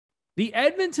the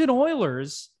Edmonton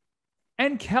Oilers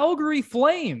and Calgary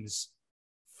Flames,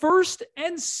 first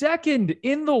and second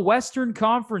in the Western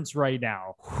Conference right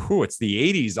now. Whew, it's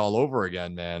the 80s all over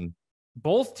again, man.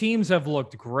 Both teams have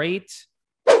looked great.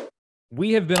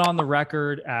 We have been on the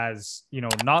record as,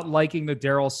 not liking the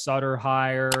Daryl Sutter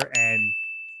hire and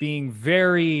being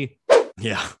very,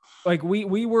 like we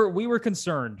were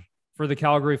concerned for the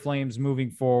Calgary Flames moving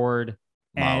forward.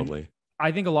 Mildly. And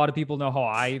I think a lot of people know how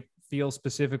I feel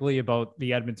specifically about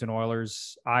the Edmonton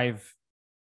Oilers. I've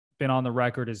been on the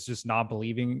record as just not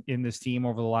believing in this team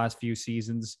over the last few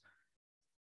seasons.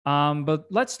 But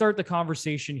let's start the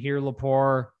conversation here,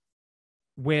 Lepore,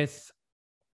 with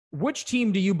which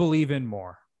team do you believe in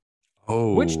more?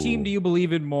 Which team do you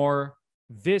believe in more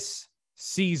this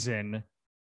season?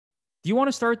 Do you want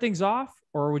to start things off,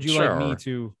 or would you like me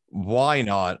to? Why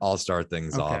not? I'll start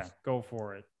things off. Go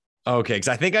for it. Okay, because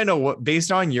I think I know what,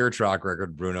 based on your track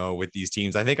record, Bruno, with these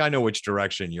teams, I think I know which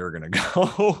direction you're going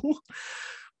to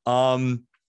go.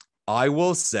 I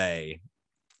will say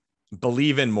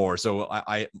believe in more. So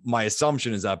my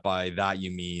assumption is that by that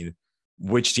you mean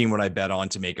which team would I bet on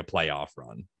to make a playoff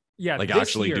run? Yeah, like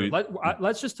actually year.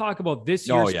 Let's just talk about this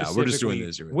year. Oh yeah, we're just doing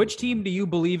this year. Which team do you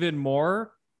believe in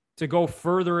more to go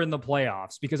further in the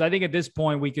playoffs? Because I think at this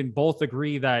point we can both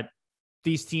agree that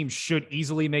these teams should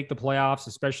easily make the playoffs,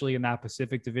 especially in that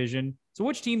Pacific Division. So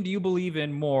which team do you believe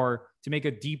in more to make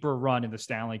a deeper run in the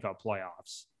Stanley Cup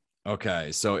playoffs?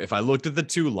 Okay, so if I looked at the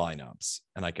two lineups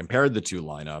and I compared the two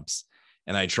lineups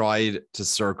and I tried to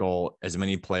circle as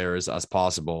many players as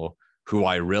possible who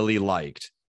I really liked,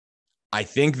 I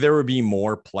think there would be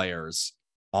more players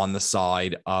on the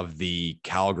side of the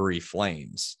Calgary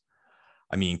Flames.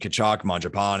 I mean, Tkachuk,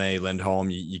 Mangiapane,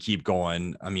 Lindholm, you keep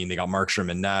going. I mean, they got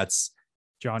Markstrom and Nets.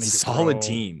 Johnny solid Gaudreau.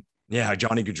 Team. Yeah,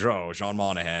 Johnny Gaudreau, Sean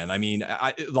Monahan. I mean,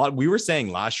 we were saying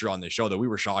last year on this show that we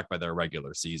were shocked by their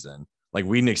regular season. Like,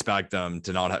 we didn't expect them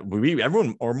to not have,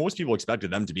 everyone or most people expected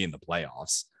them to be in the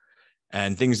playoffs,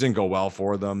 and things didn't go well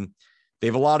for them. They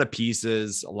have a lot of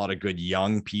pieces, a lot of good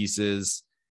young pieces.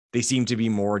 They seem to be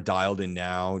more dialed in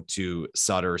now to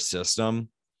Sutter's system.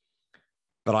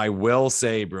 But I will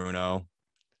say, Bruno,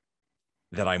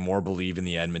 that I more believe in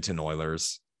the Edmonton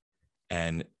Oilers.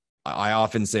 And I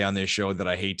often say on this show that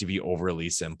I hate to be overly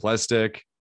simplistic,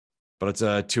 but it's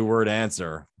a two-word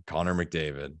answer: Connor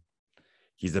McDavid.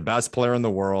 He's the best player in the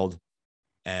world.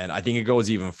 And I think it goes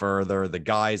even further. The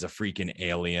guy is a freaking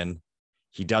alien.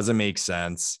 He doesn't make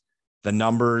sense. The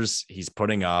numbers he's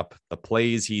putting up, the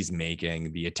plays he's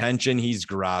making, the attention he's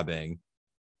grabbing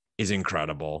is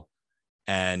incredible.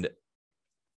 And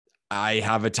I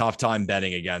have a tough time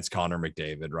betting against Connor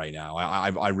McDavid right now.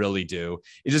 I really do.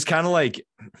 It's just kind of like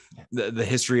the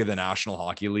history of the National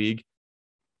Hockey League.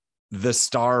 The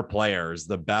star players,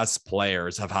 the best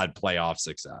players, have had playoff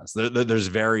success. There's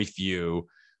very few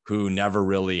who never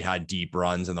really had deep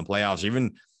runs in the playoffs,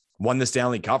 even won the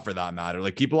Stanley Cup for that matter.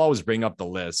 Like, people always bring up the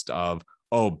list of,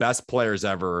 best players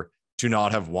ever to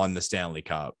not have won the Stanley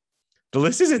Cup. The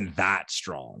list isn't that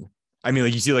strong. I mean,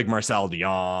 like, you see like Marcel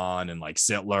Dion and like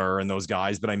Sittler and those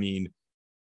guys, but I mean,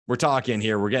 we're talking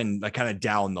here, we're getting like kind of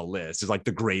down the list. It's like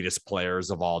the greatest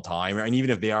players of all time. And even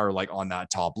if they are like on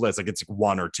that top list, like it's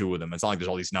one or two of them. It's not like there's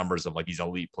all these numbers of like these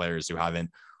elite players who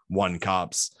haven't won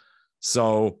cups.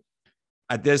 So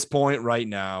at this point right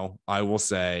now, I will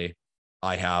say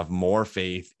I have more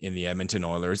faith in the Edmonton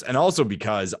Oilers. And also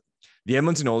because the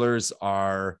Edmonton Oilers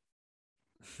are,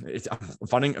 I'm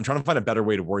trying to find a better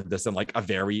way to word this than like a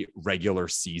very regular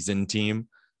season team.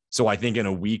 So I think in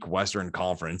a weak Western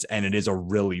Conference, and it is a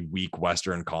really weak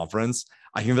Western Conference,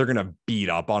 I think they're going to beat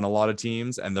up on a lot of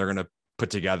teams and they're going to put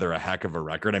together a heck of a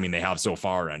record. I mean, they have so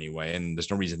far anyway, and there's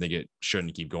no reason to think it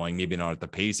shouldn't keep going. Maybe not at the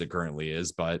pace it currently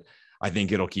is, but I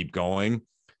think it'll keep going.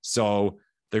 So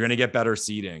they're going to get better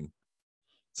seeding.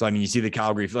 So, I mean, you see the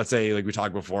Calgary, let's say, like we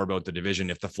talked before about the division,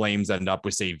 if the Flames end up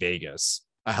with, say, Vegas,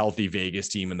 a healthy Vegas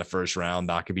team in the first round,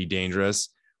 that could be dangerous.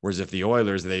 Whereas if the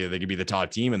Oilers, they could be the top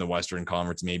team in the Western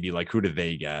Conference, maybe, like, who do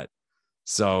they get?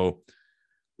 So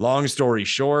long story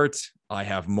short, I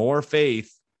have more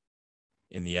faith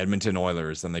in the Edmonton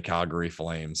Oilers than the Calgary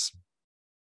Flames.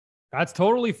 That's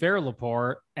totally fair,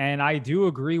 Lepore. And I do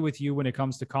agree with you when it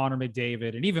comes to Connor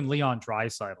McDavid and even Leon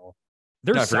Draisaitl.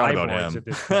 They're cyborgs at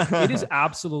this point. It is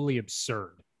absolutely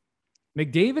absurd.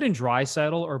 McDavid and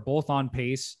Draisaitl are both on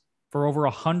pace for over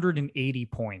 180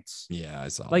 points. Yeah, I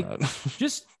saw that.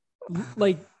 Just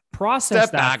like process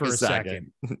Step that back for a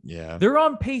second. Yeah. They're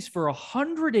on pace for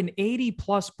 180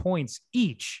 plus points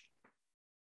each.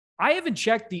 I haven't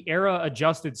checked the era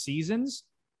adjusted seasons,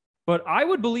 But I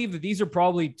would believe that these are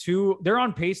probably they're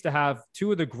on pace to have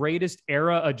two of the greatest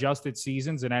era adjusted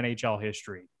seasons in NHL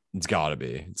history. It's gotta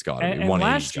be. And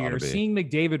last year, seeing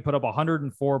McDavid put up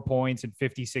 104 points in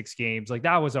 56 games, like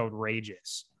that was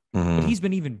outrageous. But he's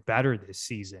been even better this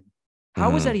season.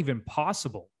 How is that even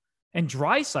possible? And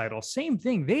Draisaitl, same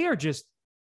thing. They are just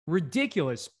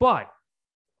ridiculous. But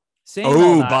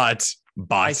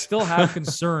I still have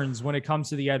concerns when it comes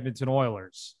to the Edmonton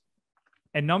Oilers.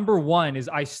 And number one is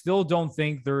I still don't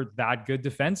think they're that good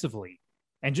defensively.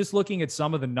 And just looking at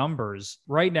some of the numbers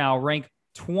right now, rank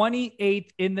 28th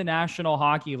in the National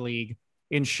Hockey League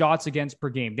in shots against per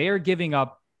game. They are giving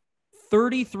up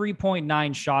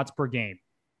 33.9 shots per game.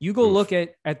 You go look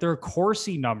at their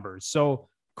Corsi numbers. So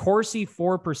Corsi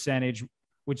for percentage,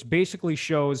 which basically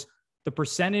shows the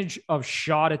percentage of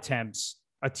shot attempts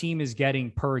a team is getting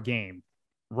per game.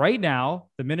 Right now,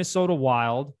 the Minnesota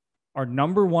Wild are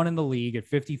number one in the league at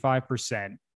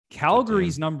 55%.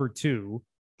 Calgary's number two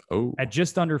at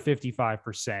just under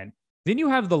 55%. Then you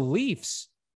have the Leafs,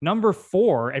 number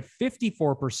 4 at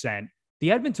 54%.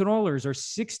 The Edmonton Oilers are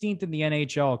 16th in the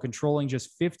NHL, controlling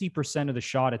just 50% of the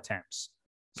shot attempts.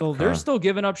 So they're still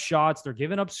giving up shots. They're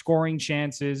giving up scoring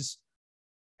chances.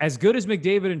 As good as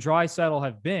McDavid and Draisaitl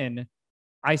have been,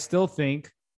 I still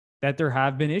think that there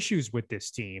have been issues with this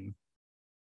team,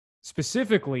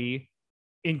 specifically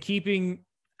in keeping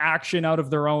action out of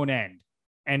their own end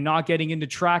and not getting into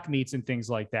track meets and things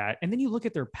like that. And then you look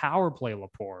at their power play,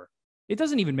 Lepore. It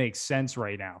doesn't even make sense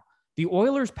right now. The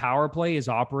Oilers' power play is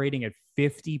operating at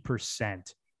 50%.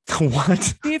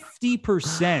 What?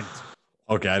 50%.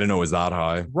 Okay, I didn't know it was that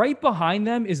high. Right behind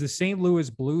them is the St. Louis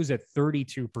Blues at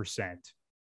 32%.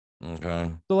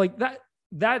 Okay. So like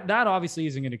that obviously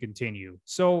isn't going to continue.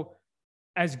 So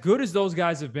as good as those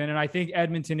guys have been, and I think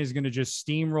Edmonton is going to just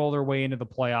steamroll their way into the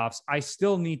playoffs, I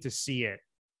still need to see it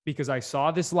because I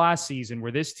saw this last season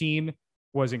where this team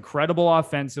was incredible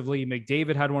offensively.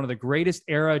 McDavid had one of the greatest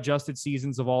era adjusted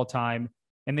seasons of all time,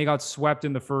 and they got swept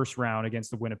in the first round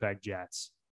against the Winnipeg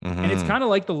Jets. And it's kind of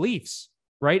like the Leafs,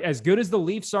 right? As good as the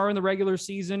Leafs are in the regular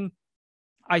season,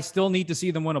 I still need to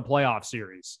see them win a playoff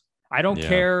series. I don't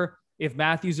care if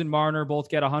Matthews and Marner both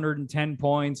get 110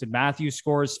 points and Matthews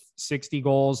scores 60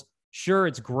 goals. Sure,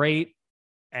 it's great.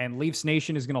 And Leafs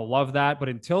Nation is going to love that. But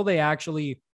until they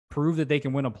actually prove that they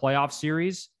can win a playoff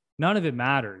series, none of it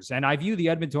matters. And I view the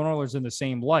Edmonton Oilers in the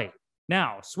same light.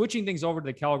 Now, switching things over to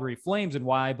the Calgary Flames and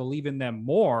why I believe in them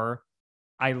more,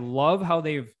 I love how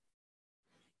they've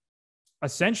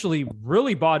essentially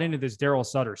really bought into this Daryl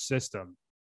Sutter system.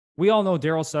 We all know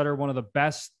Daryl Sutter, one of the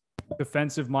best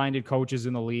defensive-minded coaches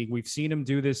in the league. We've seen him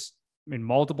do this in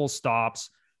multiple stops.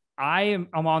 I'm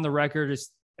on the record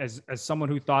as someone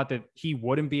who thought that he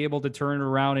wouldn't be able to turn it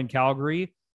around in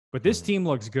Calgary, but this team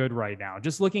looks good right now.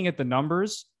 Just looking at the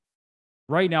numbers,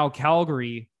 right now,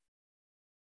 Calgary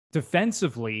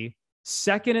defensively,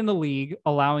 second in the league,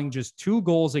 allowing just 2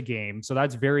 goals a game. So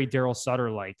that's very Daryl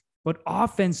Sutter-like. But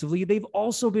offensively, they've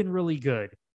also been really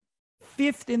good.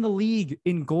 5th in the league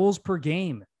in goals per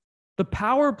game. The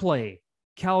power play,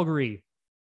 Calgary,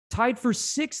 tied for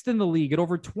 6th in the league at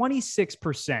over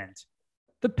 26%.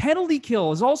 The penalty kill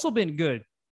has also been good.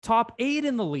 Top 8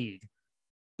 in the league.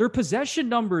 Their possession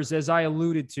numbers, as I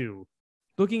alluded to,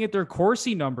 looking at their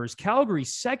Corsi numbers, Calgary,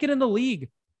 2nd in the league,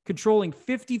 controlling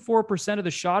 54% of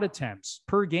the shot attempts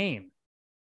per game.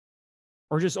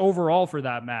 Or just overall for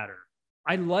that matter.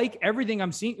 I like everything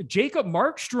I'm seeing. Jacob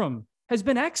Markstrom has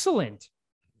been excellent.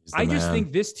 I just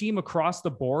think this team across the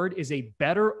board is a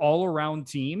better all-around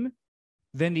team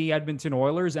than the Edmonton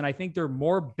Oilers, and I think they're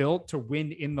more built to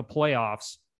win in the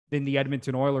playoffs than the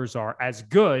Edmonton Oilers are, as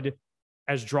good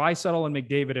as Draisaitl and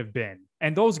McDavid have been.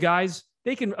 And those guys,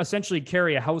 they can essentially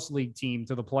carry a house league team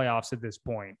to the playoffs at this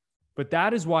point. But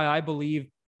that is why I believe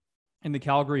in the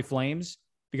Calgary Flames,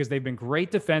 because they've been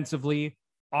great defensively.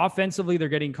 Offensively, they're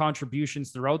getting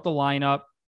contributions throughout the lineup.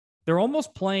 They're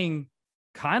almost playing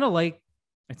kind of like,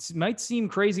 it might seem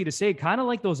crazy to say, kind of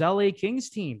like those LA Kings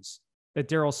teams that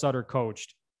Daryl Sutter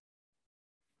coached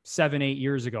 7-8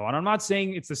 years ago. And I'm not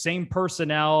saying it's the same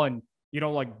personnel and,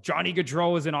 like Johnny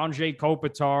Gaudreau is an Anze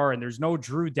Kopitar and there's no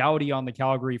Drew Doughty on the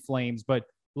Calgary Flames. But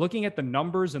looking at the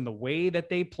numbers and the way that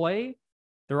they play,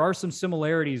 there are some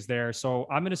similarities there. So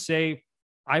I'm going to say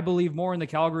I believe more in the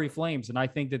Calgary Flames, and I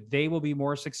think that they will be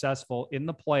more successful in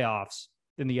the playoffs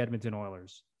than the Edmonton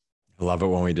Oilers. I love it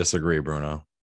when we disagree, Bruno.